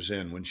Alicia was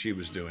in when she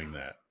was doing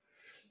that.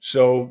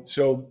 So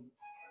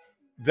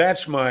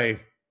that's my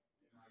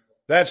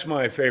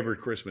favorite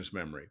Christmas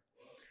memory.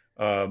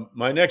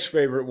 My next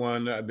favorite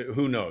one,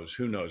 who knows?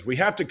 We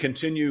have to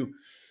continue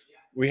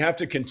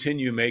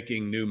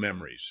making new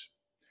memories.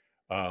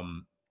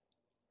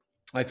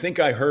 I think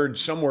I heard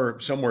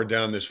somewhere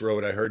down this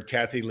road, I heard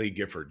Kathy Lee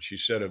Gifford. She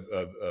said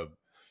a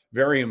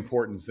very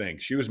important thing.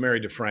 She was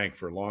married to Frank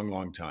for a long,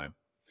 long time.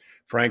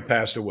 Frank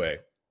passed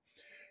away.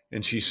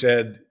 And she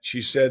said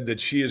that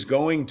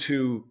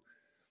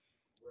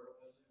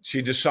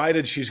she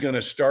decided she's going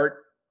to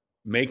start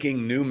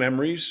making new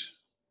memories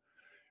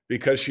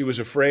because she was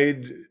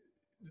afraid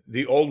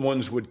the old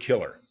ones would kill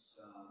her.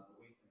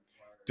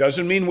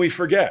 Doesn't mean we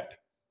forget.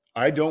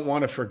 I don't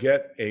want to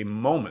forget a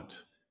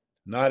moment.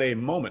 Not a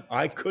moment.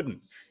 I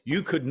couldn't.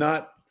 You could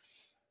not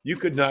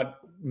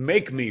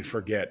make me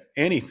forget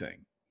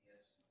anything.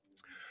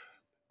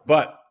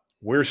 But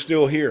we're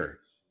still here.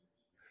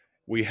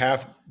 We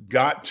have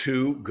got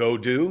to go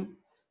do.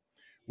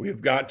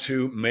 We've got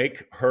to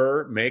make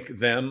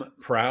them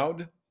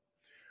proud.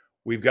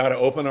 We've got to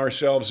open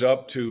ourselves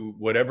up to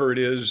whatever it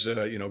is.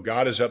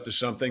 God is up to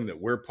something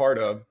that we're part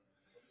of.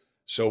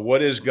 So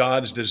what is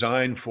God's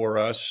design for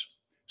us?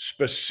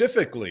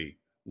 Specifically,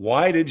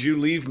 why did you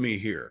leave me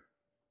here?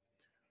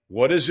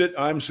 What is it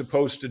I'm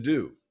supposed to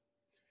do?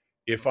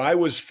 If I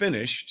was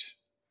finished,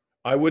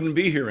 I wouldn't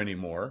be here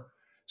anymore.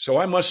 So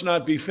I must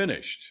not be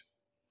finished.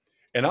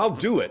 And I'll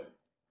do it.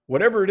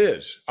 Whatever it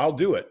is, I'll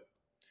do it.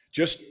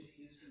 Just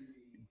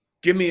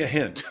give me a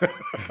hint.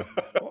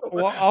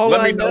 Well,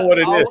 let me know what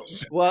it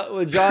is.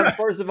 Well, John,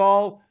 first of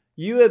all,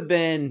 you have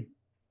been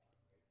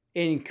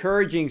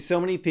encouraging so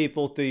many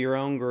people through your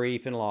own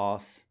grief and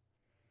loss.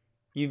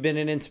 You've been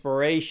an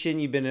inspiration.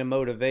 You've been a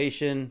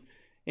motivation.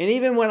 And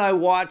even when I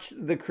watched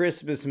the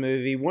Christmas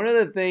movie, one of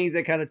the things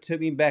that kind of took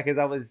me back as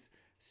I was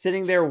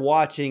sitting there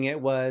watching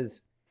it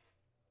was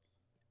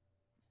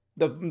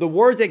the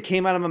words that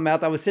came out of my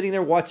mouth. I was sitting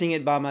there watching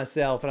it by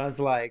myself, and I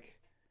was like,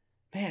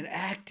 man,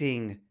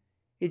 acting,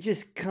 it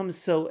just comes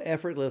so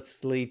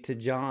effortlessly to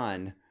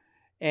John.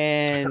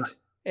 And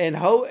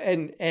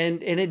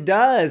it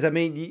does. I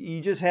mean,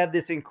 you just have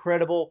this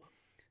incredible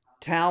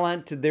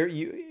talent.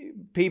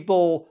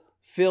 People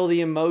feel the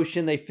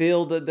emotion, they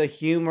feel the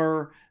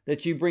humor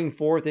that you bring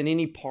forth in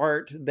any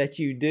part that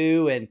you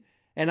do, and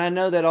I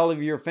know that all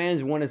of your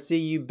fans want to see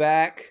you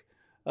back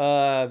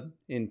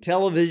in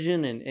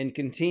television and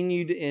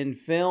continued in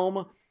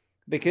film,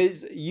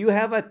 because you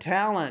have a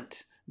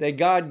talent that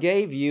God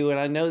gave you, and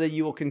I know that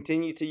you will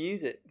continue to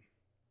use it.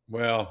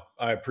 Well,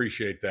 I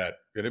appreciate that.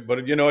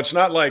 But, it's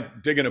not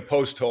like digging a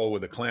post hole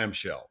with a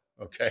clamshell,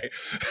 okay?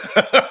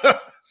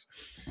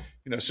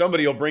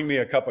 Somebody will bring me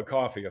a cup of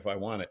coffee if I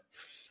want it.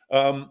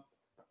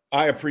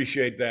 I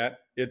appreciate that.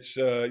 It's,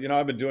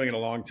 I've been doing it a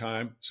long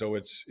time, so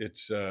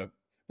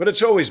but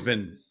it's always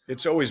been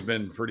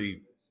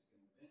pretty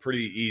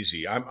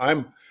easy.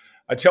 I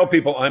tell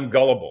people I'm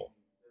gullible.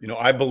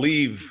 I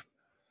believe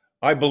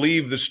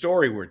the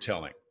story we're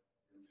telling.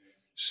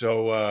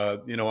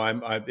 So,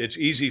 it's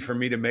easy for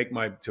me to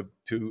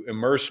to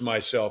immerse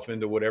myself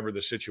into whatever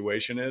the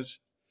situation is.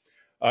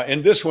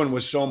 And this one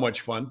was so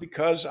much fun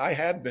because I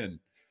had been,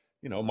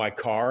 my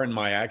car and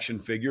my action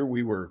figure,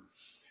 we were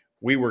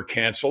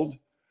canceled.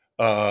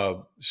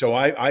 So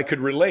I could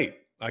relate.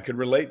 I could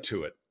relate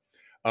to it.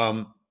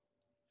 I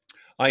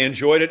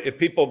enjoyed it. If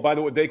people, by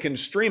the way, they can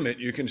stream it.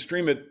 You can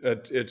stream it.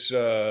 It's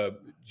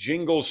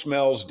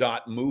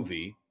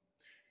jinglesmells.movie.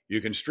 You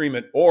can stream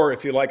it, or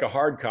if you like a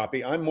hard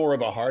copy, I'm more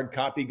of a hard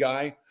copy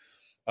guy,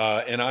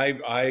 and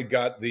I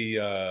got the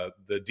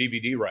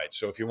DVD rights.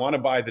 So if you want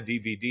to buy the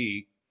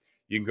DVD,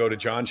 you can go to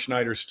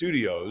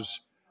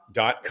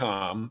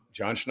johnschneiderstudios.com,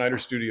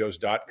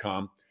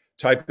 johnschneiderstudios.com,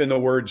 type in the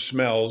word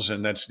smells,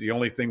 and that's the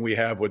only thing we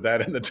have with that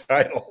in the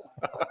title.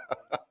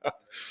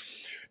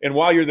 And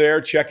while you're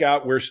there, check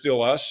out We're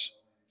Still Us.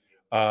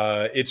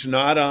 It's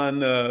not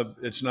on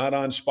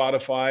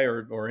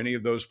Spotify or any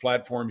of those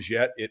platforms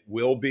yet. It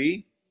will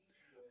be.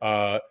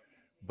 But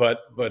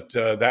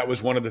that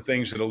was one of the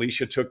things that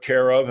Alicia took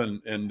care of,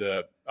 and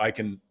I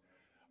can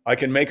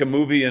make a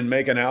movie and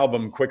make an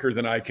album quicker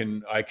than I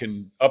can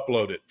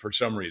upload it for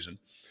some reason.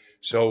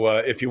 So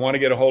if you want to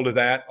get a hold of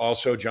that,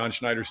 also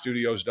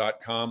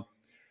johnschneiderstudios.com.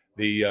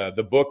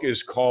 The book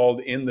is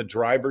called In the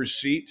Driver's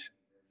Seat,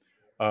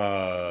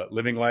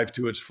 Living Life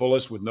to Its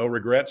Fullest with No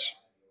Regrets.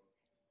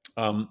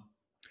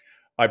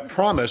 I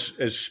promise,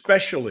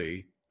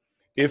 especially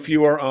if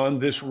you are on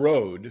this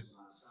road,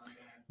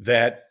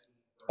 that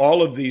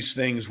all of these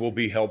things will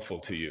be helpful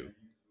to you.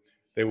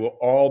 They will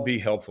all be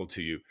helpful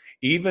to you.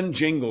 Even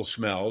Jingle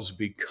Smells,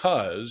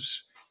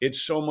 because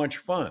it's so much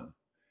fun.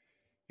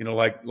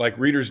 Like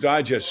Reader's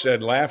Digest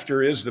said,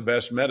 laughter is the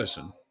best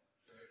medicine.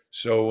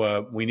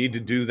 So we need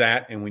to do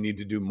that, and we need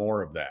to do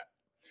more of that.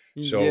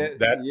 So Yeah,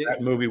 that yeah,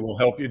 movie will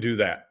help you do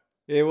that.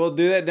 it will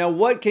do that. Now,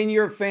 what can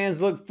your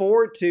fans look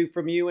forward to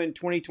from you in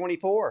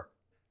 2024?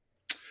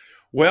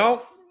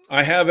 Well,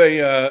 I have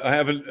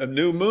a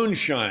new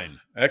moonshine.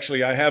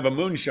 Actually, I have a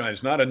moonshine.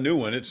 It's not a new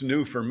one. It's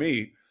new for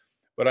me.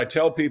 But I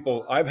tell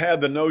people I've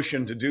had the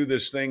notion to do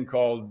this thing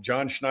called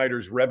John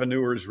Schneider's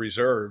Revenuers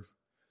Reserve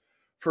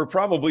for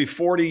probably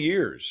 40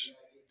 years.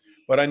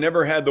 But I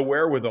never had the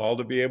wherewithal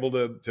to be able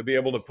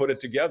to put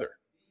it together.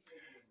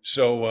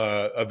 So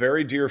a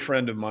very dear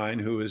friend of mine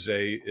who is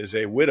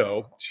a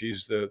widow,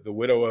 she's the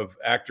widow of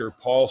actor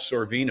Paul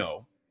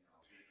Sorvino.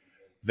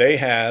 They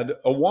had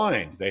a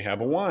wine. They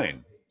have a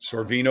wine,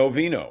 Sorvino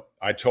Vino.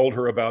 I told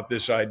her about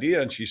this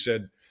idea, and she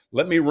said,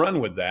 let me run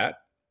with that.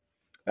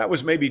 That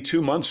was maybe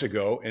 2 months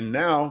ago, and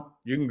now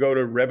you can go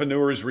to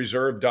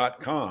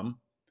revenuersreserve.com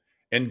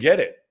and get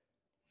it.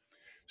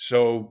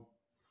 So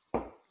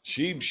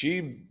she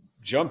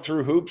jumped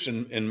through hoops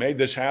and made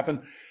this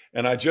happen.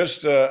 And I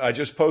just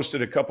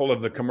posted a couple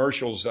of the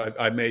commercials.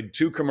 I made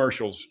 2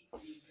 commercials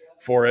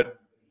for it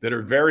that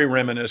are very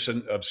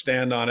reminiscent of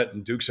Stand On It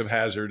and Dukes of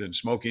Hazzard and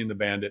Smokey and the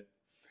Bandit.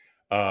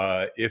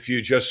 If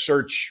you just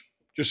search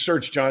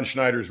John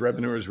Schneider's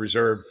Revenuers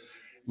Reserve,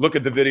 look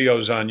at the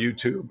videos on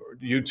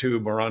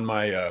YouTube or on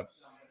my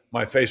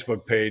my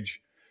Facebook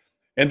page,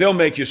 and they'll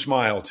make you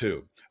smile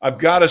too. I've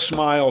got to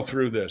smile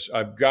through this.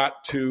 I've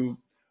got to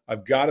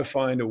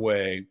find a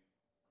way,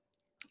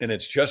 and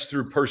it's just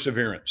through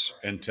perseverance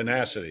and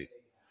tenacity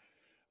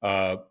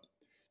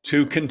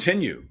to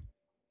continue.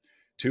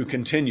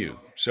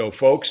 So,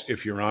 folks,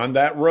 if you're on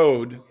that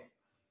road,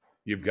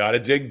 you've got to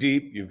dig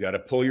deep. You've got to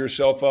pull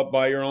yourself up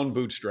by your own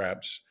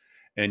bootstraps,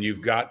 and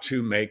you've got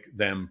to make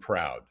them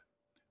proud.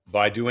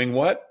 By doing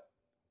what?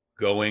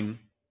 Going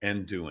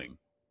and doing.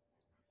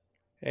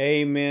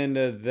 Amen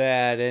to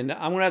that. And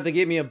I'm going to have to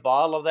get me a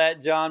bottle of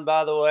that, John,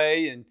 by the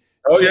way, and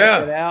check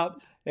it out.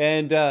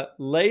 And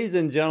ladies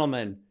and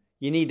gentlemen,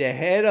 you need to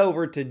head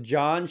over to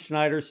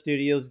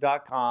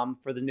johnschneiderstudios.com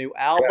for the new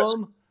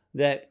album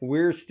that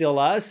We're Still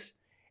Us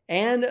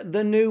and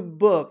the new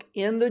book,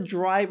 In the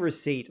Driver's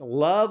Seat,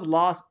 Love,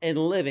 Loss, and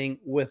Living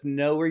with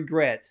No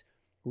Regrets,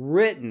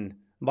 written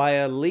by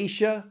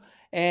Alicia.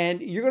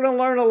 And you're going to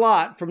learn a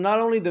lot from not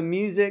only the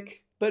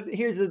music, but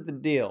here's the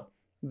deal.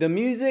 The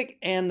music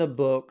and the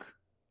book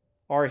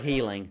are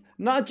healing.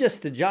 Not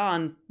just to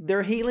John,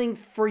 they're healing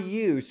for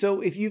you.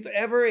 So if you've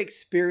ever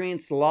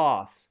experienced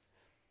loss,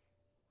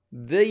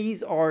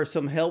 these are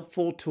some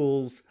helpful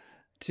tools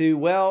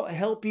to,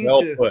 help you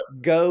to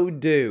go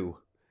do.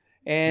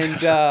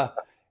 And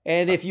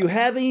and if you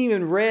haven't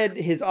even read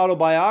his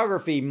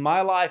autobiography, My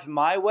Life,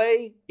 My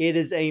Way, it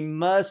is a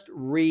must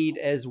read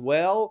as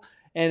well.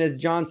 And as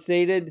John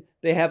stated,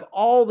 they have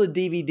all the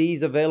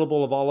DVDs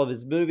available of all of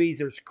his movies.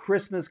 There's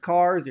Christmas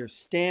cards, there's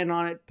Stand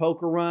On It,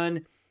 Poker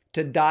Run,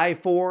 To Die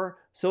For.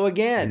 So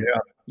again,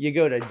 you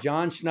go to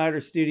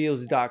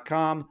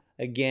johnschneiderstudios.com.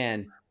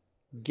 Again,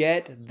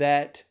 get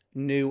that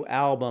new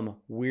album,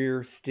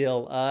 We're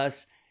Still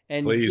Us,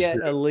 and get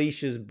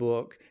Alicia's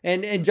book.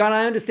 And John,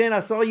 I understand,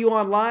 I saw you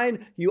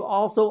online. You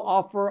also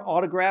offer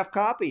autographed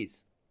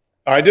copies.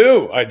 I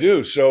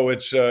do. So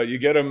it's you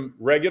get them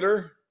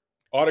regular,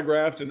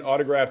 autographed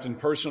and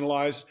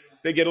personalized.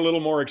 They get a little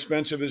more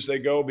expensive as they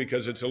go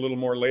because it's a little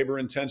more labor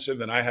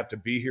intensive, and I have to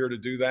be here to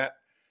do that.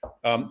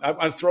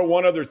 I throw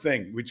one other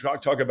thing. We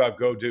talk about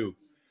Go Do.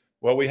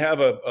 Well, we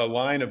have a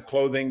line of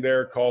clothing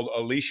there called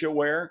Alicia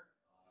Wear,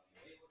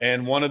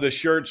 and one of the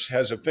shirts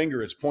has a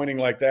finger. It's pointing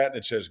like that, and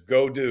it says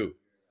Go Do.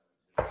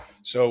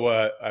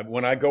 So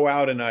when I go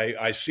out and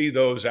I see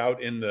those out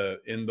in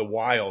the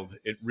wild,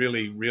 it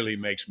really, really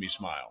makes me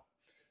smile.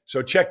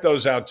 So check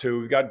those out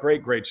too. We've got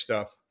great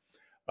stuff.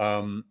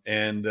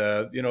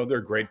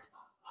 They're great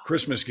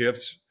Christmas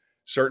gifts.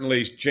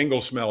 Certainly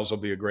Jingle Smells will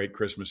be a great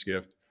Christmas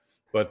gift,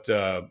 but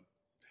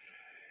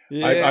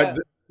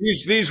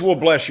these will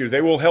bless you.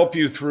 They will help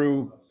you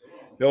through.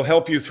 They'll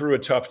help you through a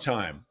tough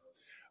time.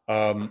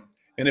 And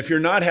if you're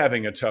not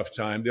having a tough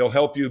time, they'll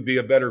help you be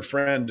a better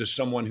friend to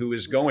someone who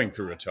is going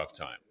through a tough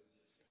time.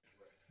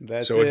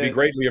 It'd be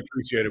greatly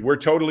appreciated. We're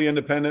totally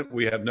independent.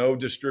 We have no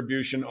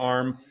distribution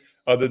arm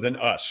other than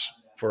us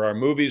for our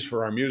movies,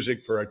 for our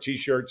music, for our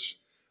T-shirts.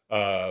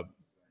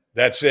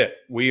 That's it.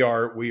 We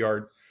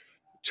are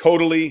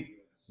totally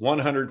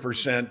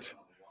 100%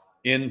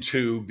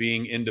 into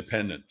being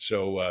independent.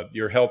 So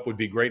your help would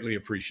be greatly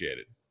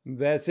appreciated.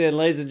 That's it,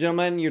 ladies and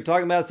gentlemen. You're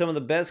talking about some of the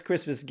best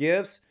Christmas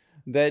gifts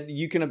that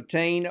you can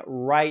obtain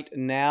right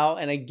now.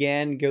 And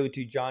again, go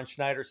to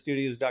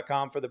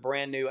johnschneiderstudios.com for the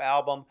brand new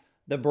album,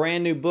 the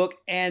brand new book,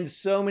 and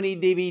so many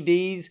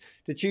DVDs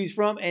to choose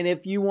from. And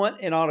if you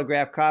want an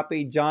autographed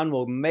copy, John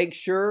will make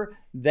sure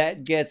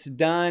that gets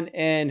done.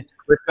 And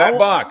click that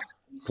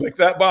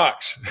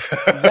box.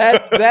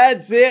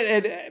 That's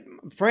it.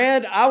 And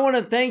friend, I want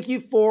to thank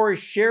you for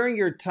sharing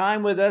your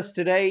time with us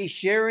today,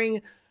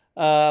 sharing,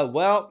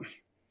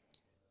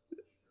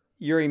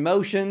 your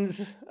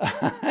emotions,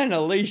 and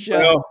Alicia.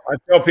 Well, I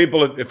tell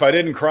people if I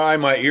didn't cry,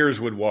 my ears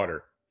would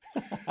water.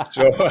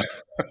 So,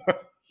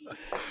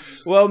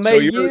 Well, so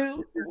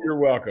you're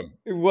welcome.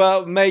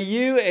 well, may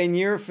you and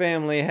your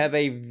family have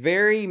a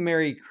very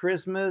Merry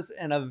Christmas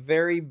and a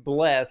very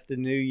blessed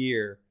New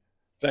Year.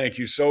 Thank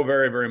you so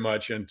very, very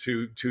much. And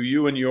to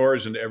you and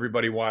yours and to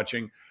everybody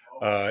watching,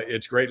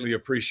 it's greatly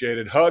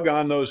appreciated. Hug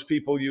on those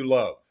people you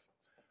love.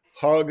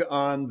 Hug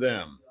on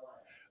them.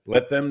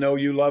 Let them know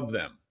you love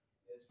them.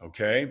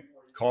 Okay?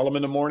 Call them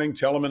in the morning,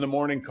 tell them in the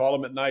morning, call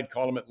them at night,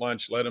 call them at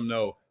lunch, let them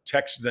know.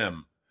 Text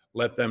them.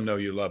 Let them know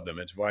you love them.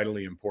 It's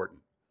vitally important.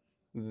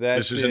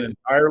 This is an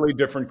entirely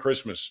different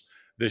Christmas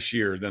this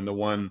year than the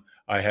one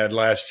I had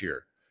last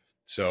year.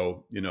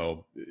 So,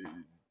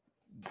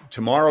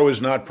 tomorrow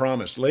is not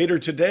promised. Later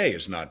today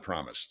is not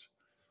promised.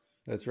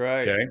 That's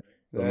right. Okay?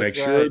 So make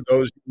sure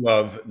those you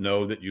love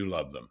know that you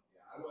love them.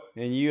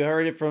 And you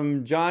heard it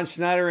from John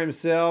Schneider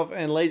himself.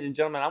 And ladies and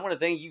gentlemen, I want to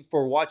thank you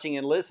for watching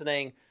and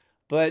listening.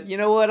 But you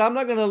know what? I'm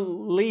not going to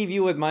leave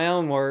you with my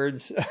own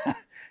words.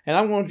 And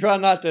I'm going to try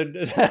not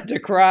to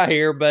cry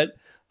here. But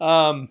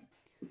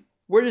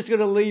we're just going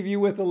to leave you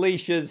with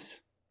Alicia's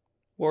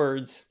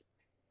words.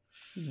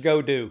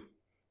 Go do.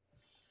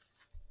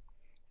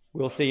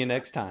 We'll see you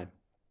next time.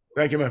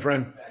 Thank you, my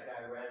friend.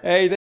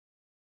 Hey.